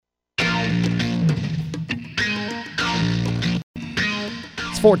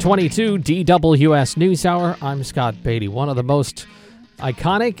422 DWS News Hour. I'm Scott Beatty. One of the most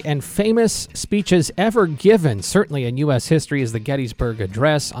iconic and famous speeches ever given, certainly in U.S. history, is the Gettysburg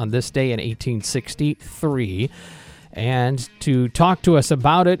Address on this day in 1863. And to talk to us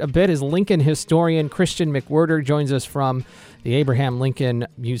about it a bit is Lincoln historian Christian McWhirter. Joins us from the Abraham Lincoln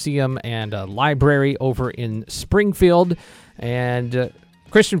Museum and Library over in Springfield. And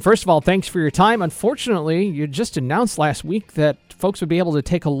Christian, first of all, thanks for your time. Unfortunately, you just announced last week that folks would be able to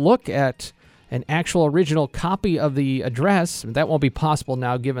take a look at an actual original copy of the address. That won't be possible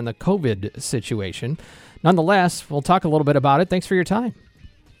now given the COVID situation. Nonetheless, we'll talk a little bit about it. Thanks for your time.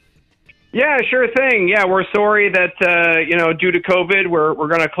 Yeah, sure thing. Yeah, we're sorry that, due to COVID, we're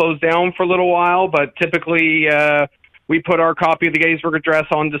going to close down for a little while, but typically we put our copy of the Gettysburg Address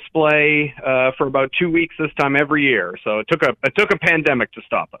on display for about 2 weeks this time every year. So it took a pandemic to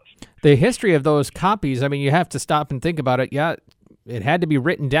stop us. The history of those copies, I mean, you have to stop and think about it. Yeah, it had to be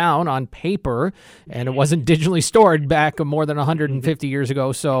written down on paper, and it wasn't digitally stored back more than 150 years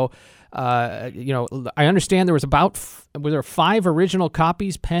ago. So, I understand there was were there 5 original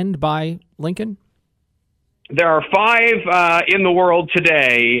copies penned by Lincoln? There are 5 in the world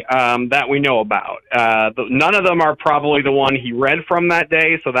today that we know about. None of them are probably the one he read from that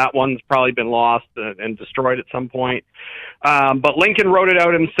day, so that one's probably been lost and destroyed at some point. But Lincoln wrote it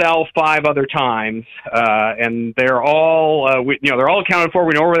out himself 5 other times, and they're all they're all accounted for.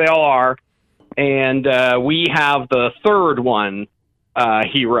 We know where they all are, and we have the 3rd one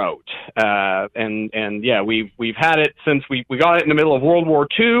he wrote, and we've had it since we got it in the middle of World War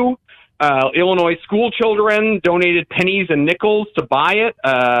II. Illinois school children donated pennies and nickels to buy it,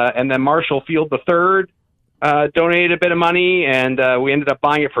 and then Marshall Field III donated a bit of money, and we ended up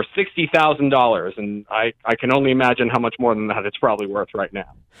buying it for $60,000, and I can only imagine how much more than that it's probably worth right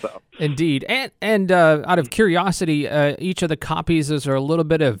now. So indeed, and out of curiosity, each of the copies is there a little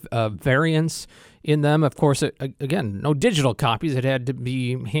bit of variance in them. Of course, again, no digital copies; it had to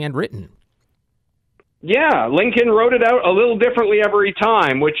be handwritten. Yeah, Lincoln wrote it out a little differently every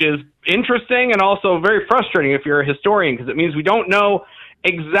time, which is interesting and also very frustrating if you're a historian, because it means we don't know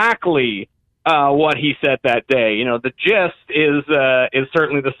exactly what he said that day. You know, the gist is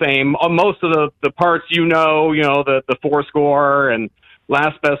certainly the same. Most of the parts, the fourscore and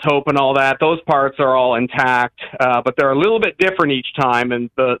last best hope and all that, those parts are all intact, but they're a little bit different each time. And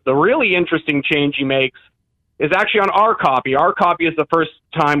the really interesting change he makes is actually on our copy. Our copy is the first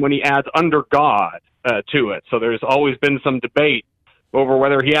time when he adds "under God" to it. So there's always been some debate over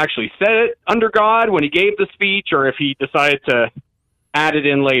whether he actually said it under God when he gave the speech or if he decided to add it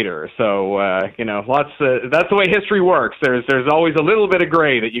in later. So, that's the way history works. There's always a little bit of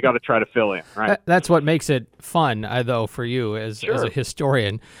gray that you got to try to fill in, right? That's what makes it fun, though, for you as a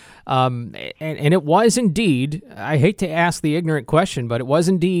historian. And it was indeed, I hate to ask the ignorant question, but it was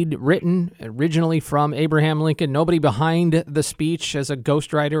indeed written originally from Abraham Lincoln. Nobody behind the speech as a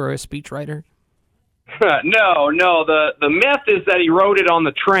ghostwriter or a speechwriter? No. The myth is that he wrote it on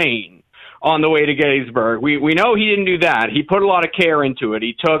the train on the way to Gettysburg. We know he didn't do that. He put a lot of care into it.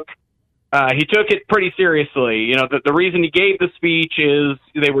 He took it pretty seriously. You know, the reason he gave the speech is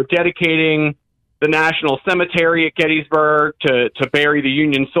they were dedicating the National Cemetery at Gettysburg to bury the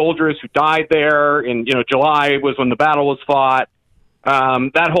Union soldiers who died there. In July was when the battle was fought.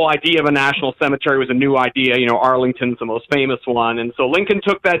 That whole idea of a national cemetery was a new idea. Arlington's the most famous one. And so Lincoln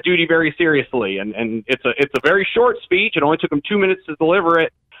took that duty very seriously. And it's a very short speech. It only took him 2 minutes to deliver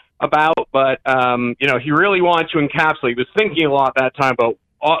it but he really wanted to encapsulate. He was thinking a lot at that time about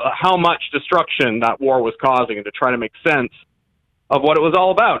how much destruction that war was causing and to try to make sense of what it was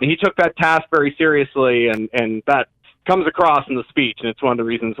all about. And he took that task very seriously, and that comes across in the speech. And it's one of the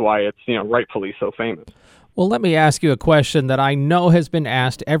reasons why it's, rightfully so famous. Well, let me ask you a question that I know has been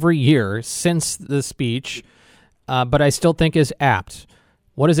asked every year since the speech, but I still think is apt.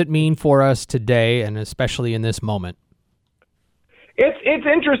 What does it mean for us today, and especially in this moment? It's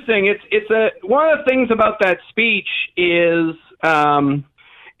interesting. It's one of the things about that speech is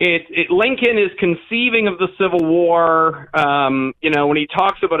Lincoln is conceiving of the Civil War. When he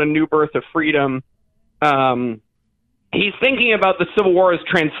talks about a new birth of freedom, he's thinking about the Civil War as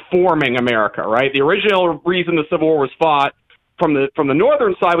transforming America, right? The original reason the Civil War was fought from the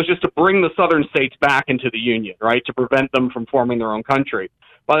northern side was just to bring the southern states back into the Union, right? To prevent them from forming their own country.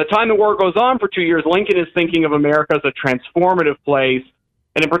 By the time the war goes on for 2 years, Lincoln is thinking of America as a transformative place.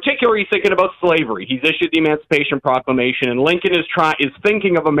 And in particular, he's thinking about slavery. He's issued the Emancipation Proclamation, and Lincoln is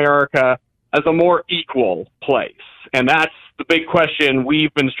thinking of America as a more equal place. And that's the big question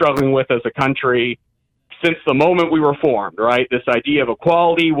we've been struggling with as a country since the moment we were formed, right? This idea of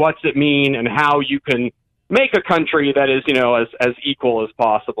equality, what's it mean, and how you can make a country that is, as equal as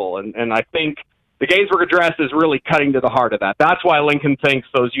possible. And I think the Gettysburg Address is really cutting to the heart of that. That's why Lincoln thinks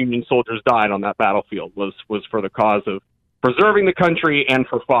those Union soldiers died on that battlefield, was for the cause of preserving the country and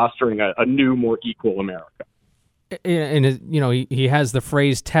for fostering a new, more equal America. And he has the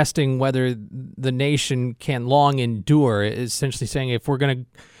phrase testing whether the nation can long endure, essentially saying if we're going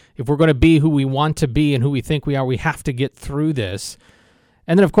to be who we want to be and who we think we are, we have to get through this.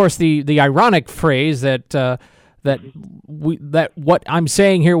 And then, of course, the ironic phrase that what I'm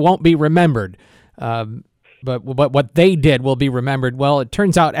saying here won't be remembered, but what they did will be remembered. Well, it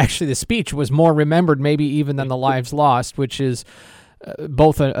turns out actually the speech was more remembered, maybe even than the lives lost, which is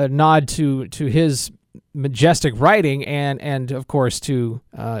both a nod to his majestic writing and of course to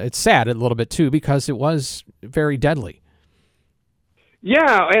it's sad a little bit too because it was very deadly.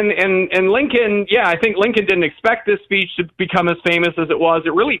 Yeah, and Lincoln, I think Lincoln didn't expect this speech to become as famous as it was.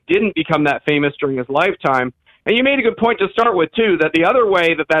 It really didn't become that famous during his lifetime. And you made a good point to start with, too, that the other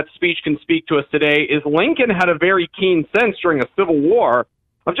way that speech can speak to us today is Lincoln had a very keen sense during a Civil War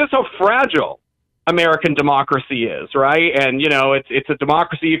of just how fragile American democracy is, right? And, it's a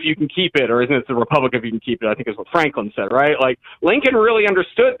democracy if you can keep it, or isn't it a republic if you can keep it, I think is what Franklin said, right? Like, Lincoln really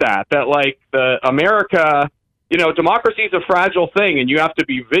understood that America, democracy is a fragile thing, and you have to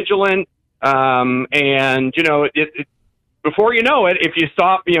be vigilant, before you know it, if you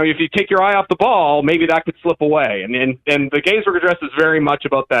stop, if you take your eye off the ball, maybe that could slip away. And the Gettysburg Address is very much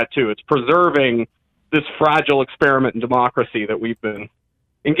about that, too. It's preserving this fragile experiment in democracy that we've been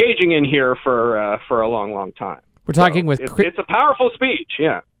engaging in here for a long, long time. We're talking it's a powerful speech,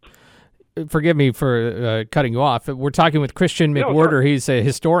 yeah. Forgive me for cutting you off. We're talking with Christian McWhirter. Sure. He's a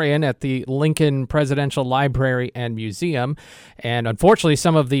historian at the Lincoln Presidential Library and Museum. And unfortunately,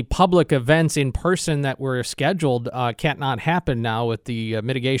 some of the public events in person that were scheduled can't not happen now with the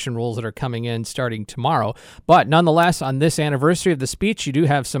mitigation rules that are coming in starting tomorrow. But nonetheless, on this anniversary of the speech, you do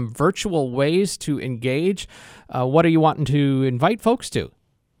have some virtual ways to engage. What are you wanting to invite folks to?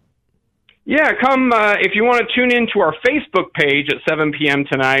 Yeah, come if you want to tune in to our Facebook page at 7 p.m.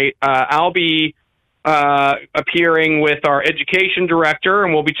 tonight. I'll be appearing with our education director,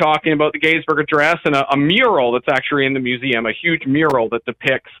 and we'll be talking about the Gettysburg Address and a mural that's actually in the museum, a huge mural that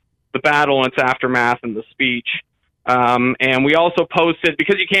depicts the battle and its aftermath and the speech. And we also posted,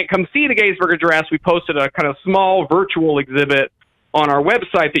 because you can't come see the Gettysburg Address, we posted a kind of small virtual exhibit on our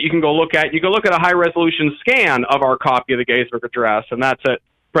website that you can go look at. You can look at a high-resolution scan of our copy of the Gettysburg Address, and that's at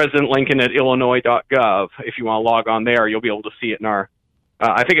PresidentLincoln@Illinois.gov. If you want to log on there, you'll be able to see it in our,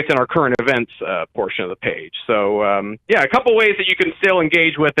 I think it's in our current events portion of the page. So, a couple ways that you can still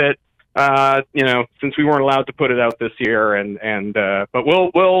engage with it, since we weren't allowed to put it out this year. But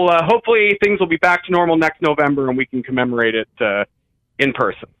we'll hopefully things will be back to normal next November and we can commemorate it in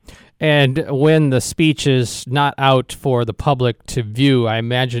person. And when the speech is not out for the public to view, I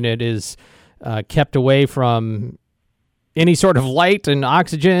imagine it is kept away from any sort of light and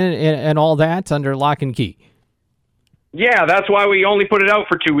oxygen and all that under lock and key. Yeah, that's why we only put it out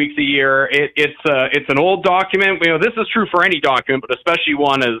for 2 weeks a year. It's an old document. This is true for any document, but especially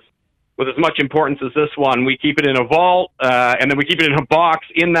one with as much importance as this one. We keep it in a vault, and then we keep it in a box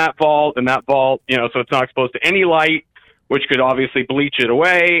in that vault, so it's not exposed to any light, which could obviously bleach it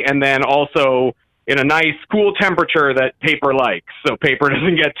away, and then also in a nice, cool temperature that paper likes, so paper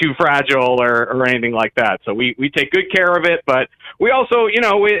doesn't get too fragile or anything like that. So we take good care of it, but we also,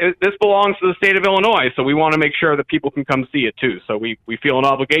 this belongs to the state of Illinois, so we want to make sure that people can come see it too. So we feel an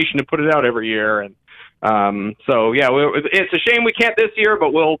obligation to put it out every year, and it's a shame we can't this year,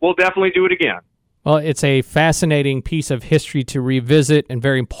 but we'll definitely do it again. Well, it's a fascinating piece of history to revisit and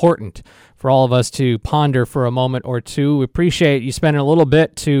very important for all of us to ponder for a moment or two. We appreciate you spending a little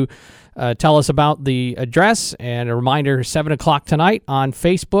bit to tell us about the address, and a reminder, 7 o'clock tonight on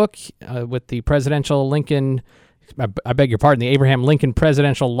Facebook with the the Abraham Lincoln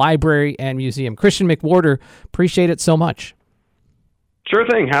Presidential Library and Museum. Christian McWhirter, appreciate it so much. Sure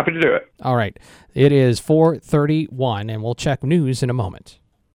thing. Happy to do it. All right. It is 4:31, and we'll check news in a moment.